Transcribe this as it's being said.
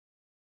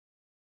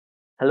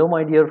Hello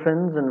my dear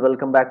friends and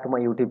welcome back to my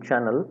YouTube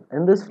channel.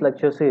 In this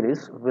lecture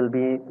series, we'll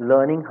be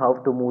learning how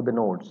to move the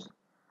nodes.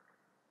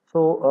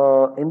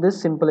 In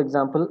this simple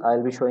example,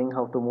 I'll be showing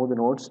how to move the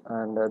nodes,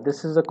 and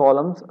this is the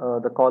columns.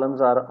 The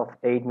columns are of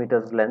 8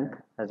 meters length.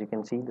 As you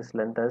can see, this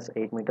length is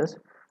 8 meters.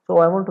 So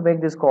I want to make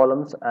these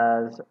columns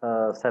as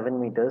 7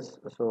 meters.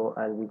 So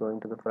I'll be going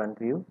to the front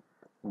view,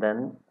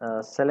 then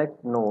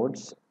select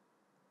nodes.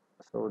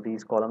 So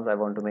these columns I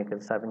want to make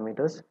it 7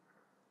 meters,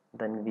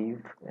 then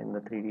weave in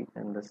the 3D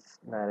in this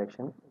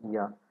direction.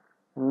 Yeah,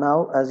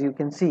 now as you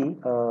can see,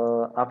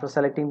 after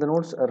selecting the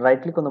nodes,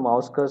 right click on the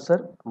mouse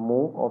cursor,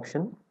 move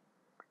option.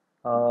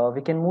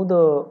 We can move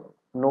the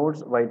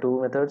nodes by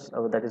two methods,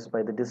 that is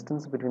by the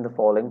distance between the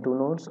following two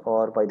nodes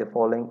or by the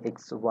following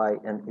x, y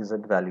and z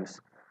values.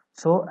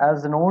 So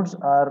as the nodes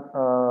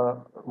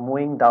are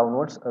moving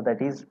downwards,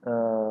 that is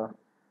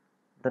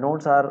the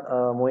nodes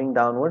are moving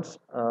downwards,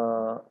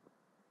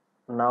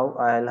 now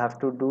I'll have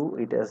to do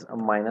it as a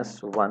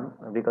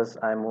 -1 because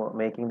I'm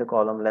making the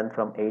column length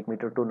from 8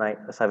 meter to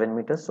 7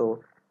 meters. So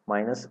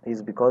minus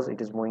is because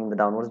it is moving in the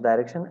downwards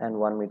direction, and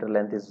 1 meter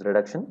length is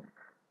reduction.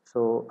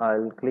 So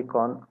I'll click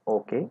on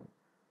OK,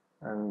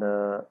 and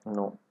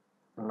no,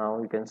 now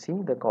you can see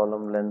the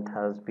column length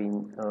has been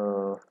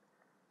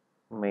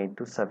made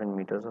to 7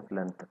 meters of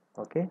length.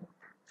 Okay,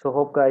 so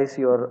hope guys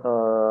you're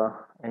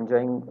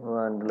enjoying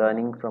and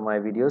learning from my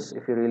videos.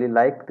 If you really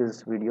like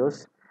these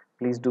videos,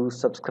 please do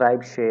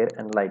subscribe, share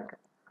and like.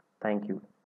 Thank you.